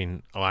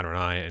between Alana and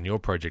I and your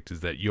project is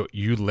that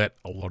you let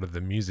a lot of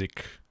the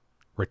music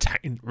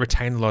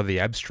retain a lot of the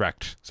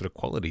abstract sort of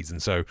qualities,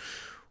 and so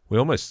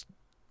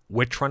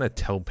we're trying to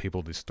tell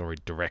people this story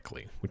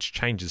directly, which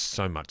changes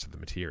so much of the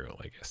material,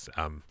 I guess.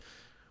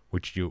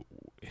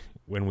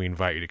 When we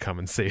invite you to come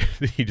and see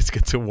it, you just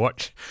get to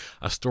watch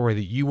a story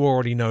that you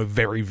already know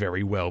very,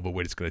 very well, but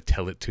we're just going to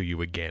tell it to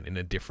you again in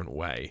a different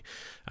way,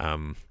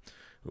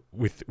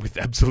 with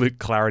absolute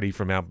clarity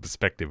from our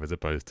perspective, as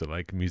opposed to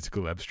like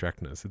musical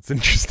abstractness. It's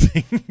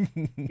interesting.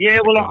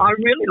 Yeah, well, I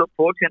really look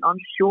forward to it. I'm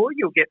sure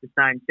you'll get the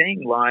same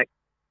thing, like,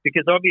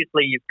 because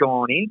obviously you've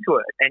gone into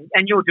it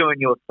and you're doing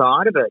your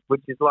side of it,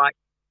 which is like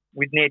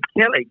with Ned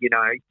Kelly,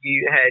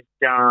 you had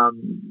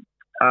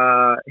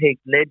Heath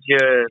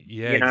Ledger,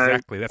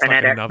 exactly. That's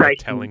like another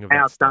telling of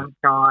that stuff.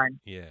 Sunshine.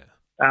 Yeah.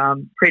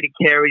 Peter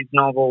Carey's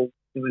novel,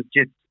 it was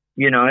just,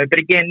 but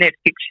again, that's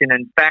fiction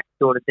and fact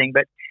sort of thing,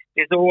 but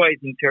there's always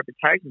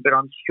interpretation. But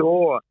I'm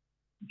sure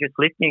just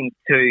listening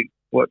to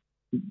what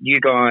you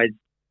guys,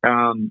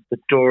 the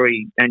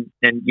story and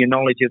your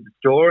knowledge of the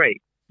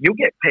story, you'll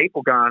get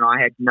people going,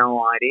 I had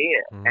no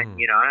idea. And,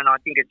 you know, and I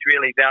think it's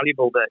really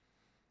valuable that,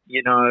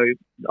 you know,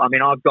 I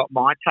mean, I've got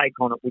my take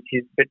on it, which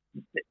is, but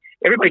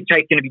everybody's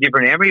take's going to be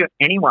different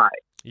anyway.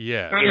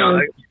 Yeah. You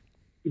know,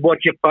 what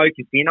you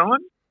focus in on.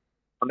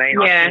 I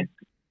mean, yeah. I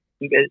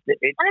think it's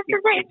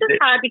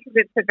just hard because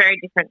it's a very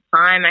different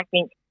time. I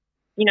think,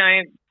 you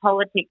know,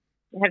 politics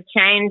have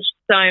changed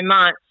so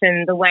much,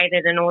 and the way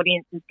that an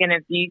audience is going to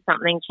view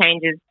something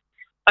changes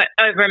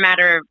over a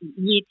matter of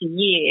year to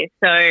year.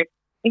 So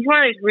it's one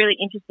of those really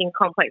interesting,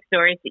 complex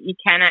stories that you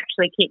can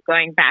actually keep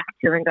going back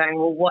to and going,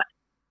 well,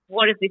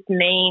 what does this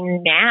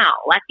mean now?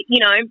 Like, you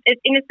know,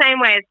 it's in the same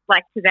way as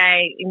like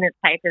today in the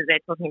papers they're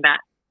talking about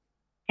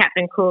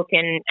Captain Cook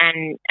and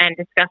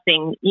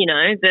discussing, you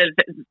know,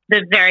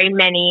 the very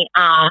many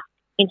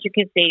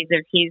intricacies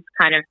of his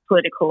kind of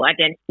political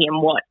identity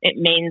and what it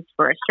means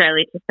for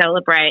Australia to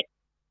celebrate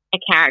a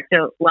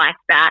character like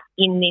that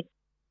in this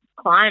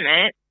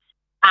climate.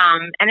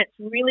 And it's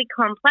really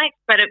complex,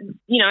 but it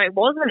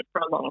wasn't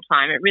for a long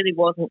time. It really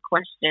wasn't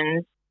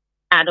questioned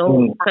at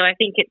all. So I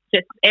think it's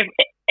just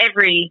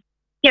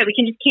we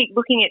can just keep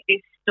looking at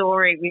this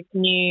story with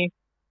new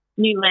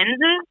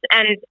lenses,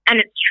 and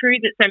it's true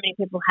that so many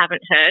people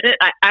haven't heard it.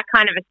 I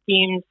kind of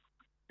assumed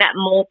that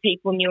more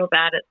people knew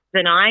about it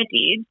than I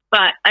did,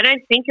 but I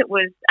don't think it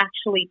was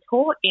actually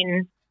taught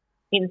in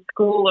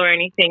school or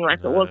anything.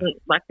 Like, it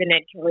wasn't like the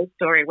Ned Kelly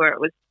story where it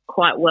was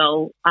quite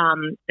well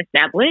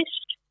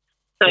established.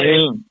 So,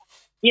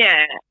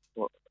 yeah,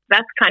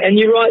 that's kind of... And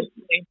you're right,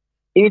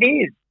 it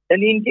is.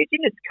 And the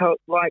Indigenous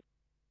culture, like,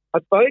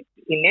 both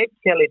in Ned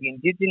Kelly, the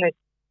Indigenous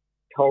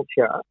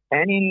culture,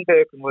 and in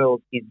Burke and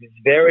Wills is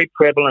very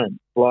prevalent.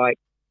 Like,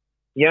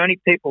 the only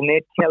people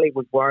Ned Kelly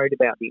was worried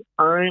about, the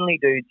only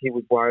dudes he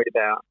was worried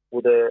about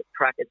were the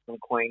crackers from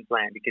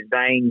Queensland, because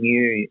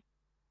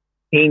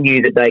he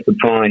knew that they could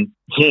find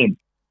him.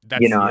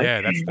 He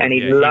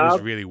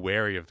was really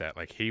wary of that.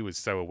 Like, he was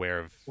so aware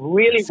of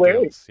really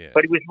wary,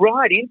 but he was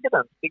right into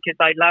them because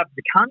they loved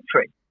the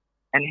country,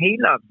 and he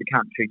loved the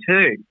country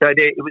too. So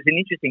it was an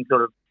interesting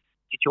sort of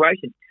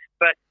situation.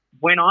 But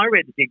when I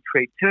read The Big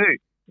Tree too,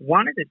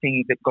 one of the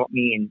things that got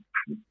me in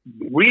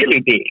really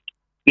big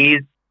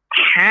is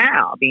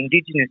how the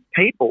Indigenous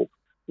people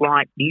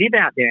live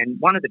out there. And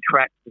one of the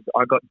tracks is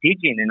I got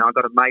Digin, and I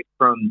got a mate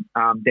from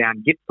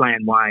down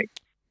Gippsland way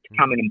to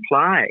come in and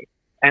play.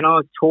 And I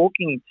was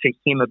talking to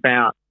him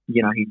about,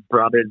 you know, his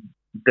brothers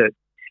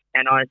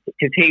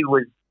because he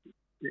was,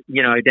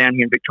 you know, down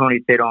here in Victoria,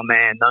 he said, oh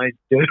man, those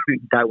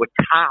dudes, they were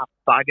tough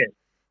buggers.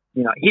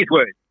 You know, his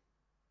words.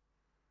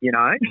 You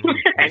know,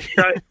 and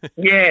so,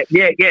 yeah.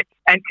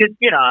 And because,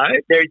 you know,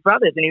 they're his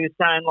brothers, and he was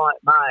saying, like,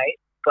 mate,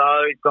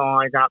 those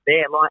guys up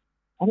there, like,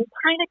 and he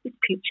painted this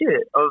picture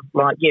of,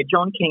 like,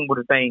 John King would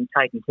have been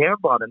taken care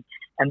of by them.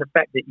 And the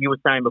fact that you were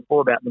saying before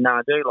about the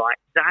Nardoo, like,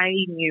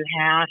 they knew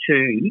how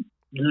to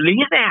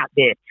live out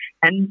there.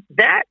 And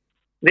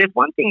there's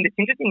one thing that's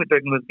interesting with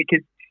Burke and Wills,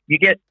 because you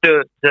get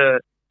the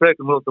Burke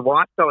and Wills, the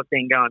white fellas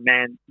thing going,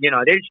 man, you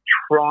know, they're just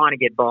trying to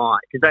get by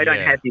because they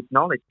don't have this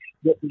knowledge.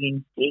 Yet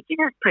the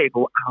Indigenous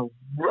people are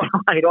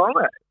right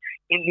on it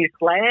in this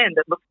land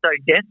that looks so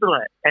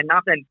desolate and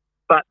nothing,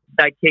 but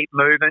they keep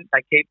moving,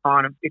 they keep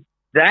finding.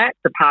 That's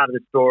the part of the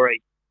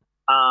story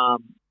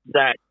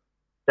that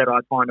I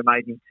find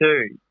amazing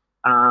too.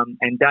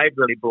 And Dave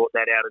really brought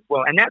that out as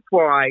well. And that's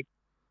why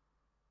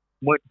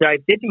what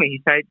Dave said to me,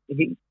 he said,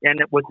 and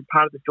it was a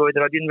part of the story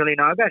that I didn't really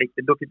know about. He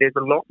said, look, there's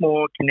a lot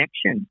more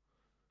connection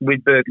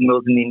with Burke and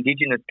Wills and the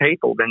Indigenous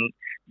people than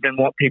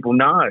what people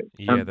know.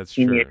 Yeah, that's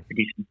in true. the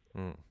expedition.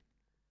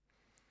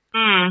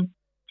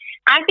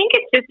 I think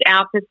it's just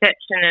our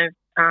perception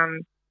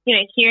of, you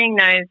know, hearing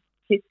those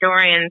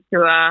historians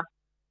who are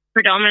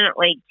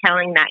predominantly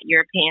telling that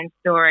European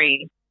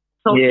story,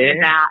 talking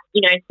about,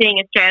 you know, seeing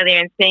Australia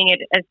and seeing it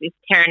as this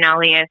terra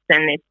nullius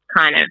and this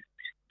kind of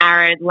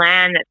arid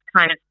land that's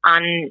kind of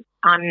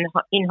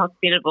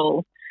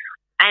inhospitable.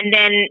 And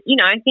then, you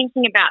know,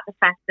 thinking about the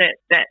fact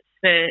that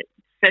for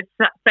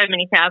so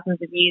many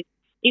thousands of years,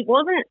 it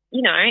wasn't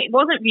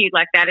viewed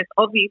like that. It's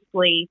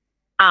obviously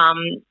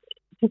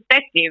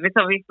perspective. It's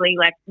obviously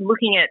like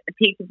looking at a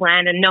piece of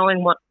land and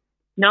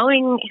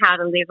knowing how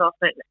to live off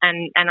it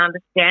and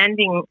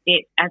understanding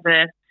it as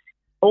a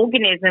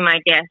organism, I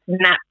guess. And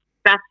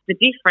that's the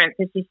difference.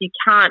 It's just you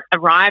can't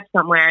arrive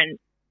somewhere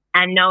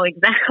and know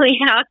exactly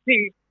how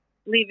to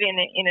live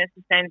in a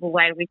sustainable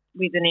way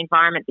with an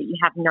environment that you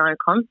have no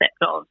concept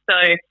of. So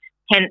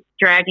hence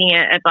dragging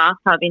a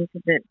bathtub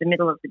into the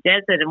middle of the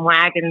desert and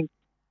wagons,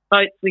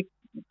 boats with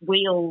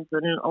wheels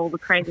and all the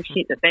crazy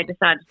shit that they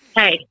decided to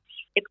take.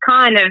 It's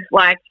kind of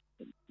like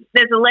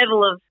there's a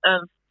level of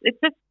it's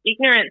just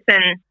ignorance,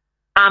 and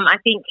I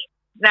think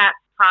that's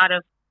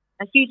a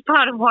huge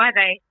part of why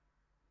they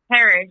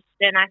perished.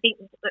 And I think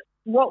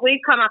what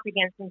we've come up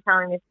against in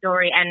telling this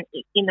story, and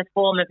in the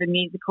form of a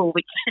musical,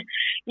 which,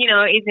 you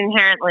know, is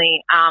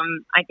inherently,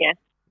 I guess,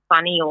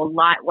 funny or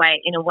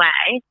lightweight in a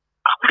way,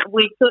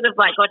 we sort of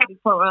like got to the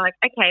point where we're like,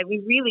 okay, we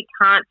really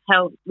can't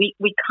tell.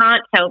 We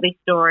can't tell this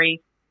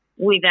story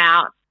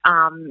without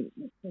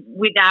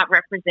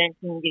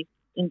representing this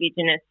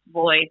Indigenous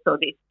voice or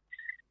this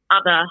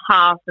other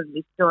half of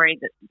this story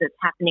that's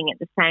happening at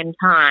the same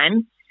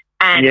time.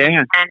 And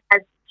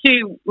as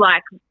two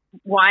like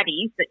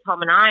whiteys that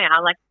Tom and I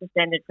are, like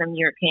descended from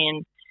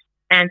European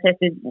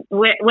ancestors,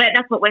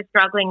 that's what we're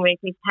struggling with,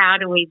 is how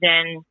do we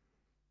then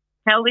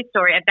tell this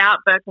story about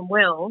Burke and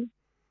Wills,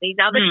 these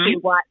other two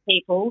white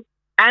people,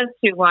 as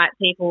two white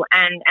people,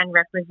 and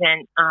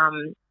represent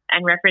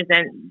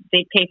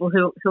the people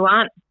who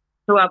are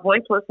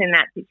voiceless in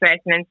that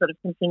situation and sort of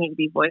continue to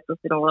be voiceless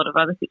in a lot of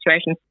other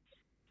situations.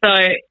 So,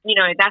 you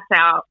know, that's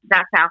our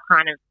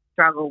kind of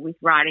struggle with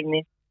writing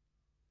this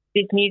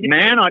music.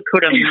 Man, I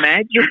could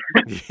imagine.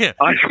 Yeah.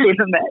 I could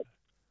imagine.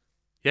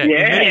 Yeah, in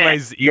many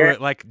ways, you were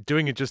like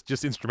doing it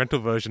just instrumental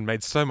version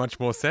made so much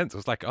more sense. It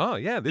was like, oh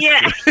yeah, this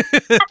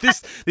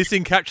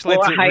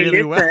encapsulates it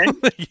really well.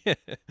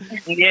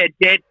 Yeah,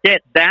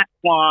 dead. That's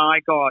why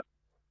I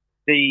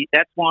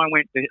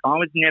went to. I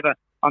was never.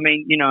 I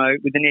mean, you know,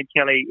 with the Ned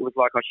Kelly, it was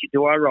like,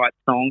 do I write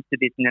songs to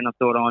this? And then I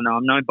thought, oh no,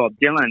 I'm no Bob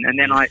Dylan. And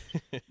then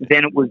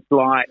then it was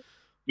like,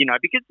 you know,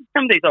 because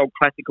some of these old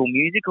classical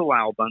musical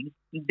albums,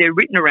 they're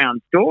written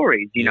around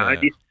stories. You know,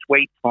 this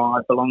sweet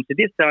vibe belongs to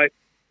this. So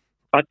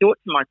I thought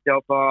to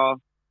myself,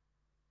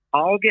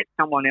 I'll get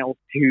someone else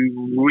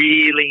who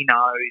really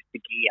knows the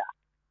gear,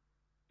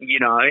 you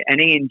know,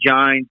 and Ian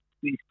Jones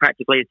is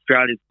practically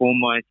Australia's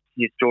foremost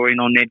historian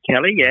on Ned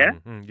Kelly, yeah?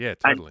 Mm-hmm. Yeah,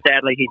 totally. And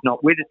sadly, he's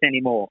not with us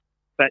anymore.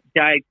 But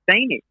Dave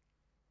Phoenix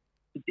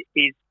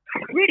is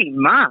pretty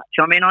much,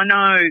 I mean, I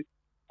know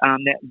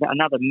that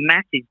another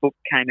massive book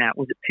came out.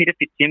 Was it Peter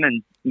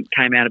Fitzsimmons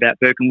came out about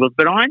Burke and Wills?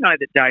 But I know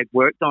that Dave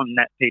worked on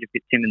that Peter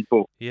Fitzsimmons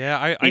book. Yeah,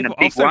 I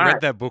also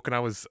read that book, and I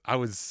was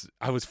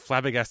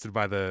flabbergasted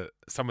by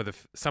some of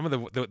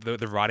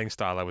the writing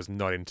style I was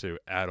not into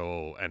at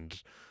all.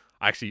 And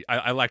actually,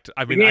 I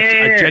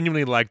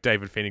genuinely liked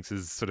David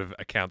Phoenix's sort of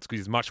accounts because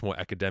he's much more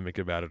academic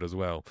about it as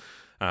well.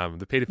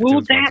 The Peter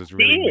Fitzsimmons ones just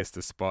really missed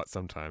the spot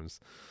sometimes.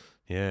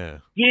 Yeah.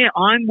 Yeah,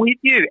 I'm with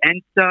you.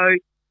 And so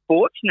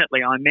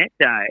fortunately I met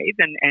Dave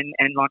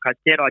and like I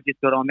said, I just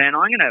thought, oh man,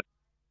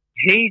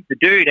 he's the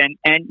dude.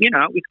 And you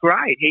know, it was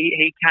great.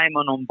 He came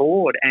on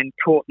board and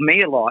taught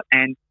me a lot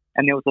and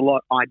there was a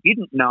lot I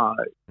didn't know,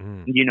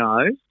 you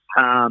know,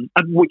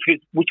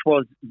 which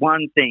was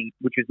one thing,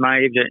 which was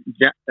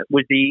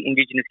was the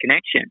Indigenous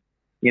connection.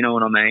 You know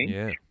what I mean?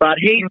 Yeah. But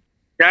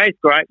Dave's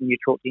great when you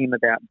talk to him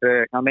about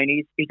Burke. I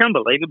mean, he's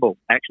unbelievable,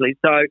 actually.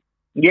 So,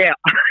 yeah,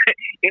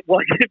 it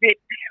was a bit.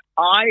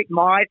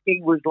 My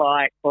thing was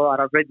like, all right,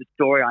 I've read the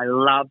story, I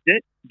loved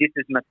it. This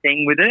is my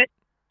thing with it.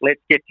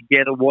 Let's get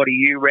together. What do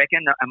you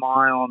reckon? Am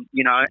I on?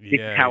 You know, this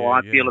is how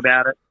I feel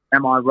about it.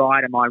 Am I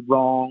right? Am I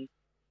wrong?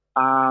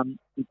 Can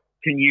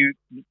you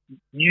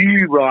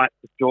write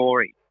the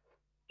story?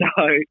 So,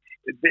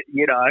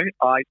 you know,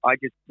 I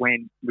just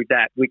went with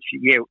that, which,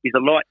 is a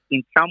lot,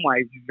 in some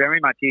ways, very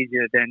much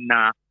easier than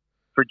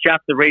for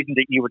just the reason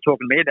that you were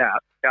talking to me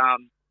about.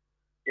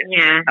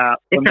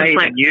 For me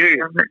and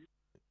you.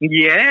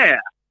 Yeah.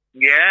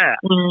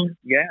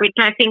 Which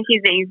I think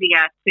is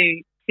easier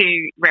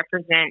to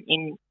represent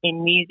in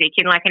music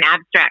in like an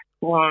abstract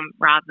form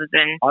rather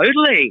than...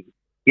 Totally.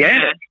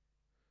 Yeah.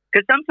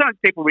 Because sometimes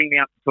people ring me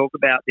up to talk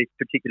about this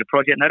particular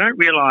project and they don't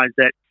realise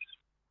that,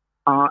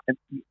 I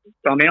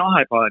mean, I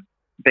hope I've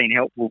been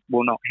helpful.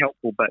 Well, not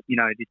helpful, but, you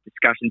know, this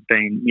discussion's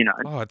been, you know...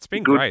 Oh, it's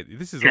been great.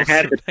 This is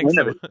awesome. Thanks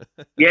so much.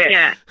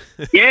 Yeah.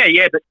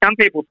 But some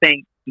people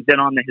think that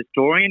I'm the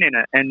historian in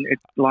it, and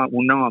it's like,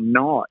 well, no, I'm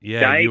not.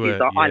 Yeah, Dave is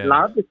like, I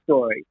love the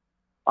story.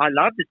 I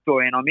love the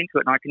story, and I'm into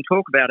it, and I can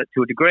talk about it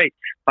to a degree,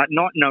 but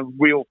not in a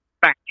real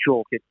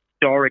factual,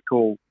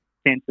 historical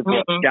sense of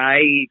what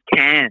Dave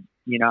can,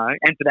 you know,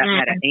 and for that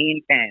matter,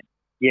 Ian can.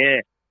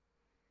 Yeah.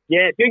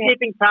 Yeah, do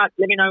keep in touch.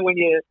 Let me know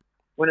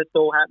when it's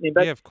all happening.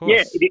 But, of course.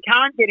 Yeah, if you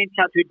can't get in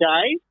touch with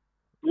Dave,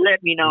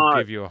 let me know. We'll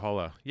give you a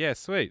holler. Yeah,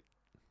 sweet.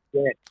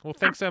 Yeah. Well,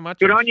 thanks so much.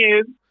 Good on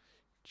you.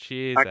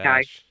 Cheers, okay.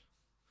 Ash.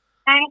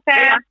 Thanks,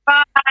 Ash.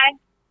 Bye.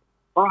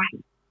 Bye.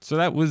 So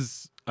that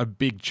was a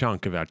big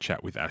chunk of our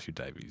chat with Ashley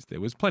Davies. There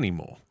was plenty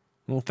more.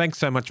 Well, thanks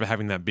so much for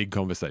having that big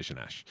conversation,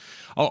 Ash.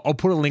 I'll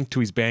put a link to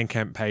his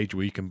Bandcamp page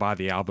where you can buy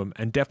the album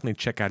and definitely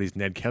check out his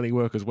Ned Kelly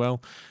work as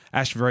well.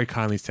 Ash very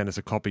kindly sent us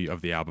a copy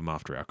of the album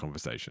after our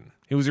conversation.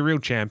 He was a real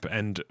champ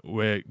and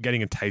we're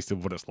getting a taste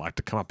of what it's like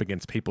to come up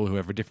against people who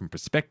have a different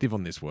perspective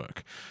on this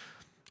work.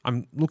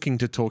 I'm looking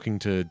to talking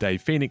to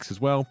Dave Phoenix as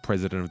well,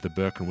 president of the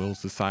Burke and Wills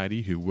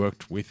Society, who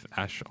worked with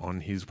Ash on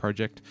his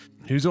project,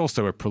 who's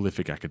also a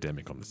prolific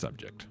academic on the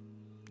subject.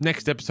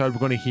 Next episode, we're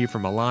going to hear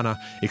from Alana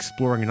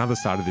exploring another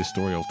side of this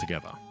story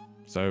altogether.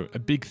 So a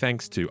big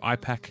thanks to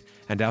IPAC,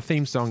 and our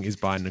theme song is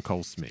by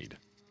Nicole Smead.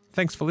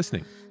 Thanks for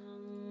listening.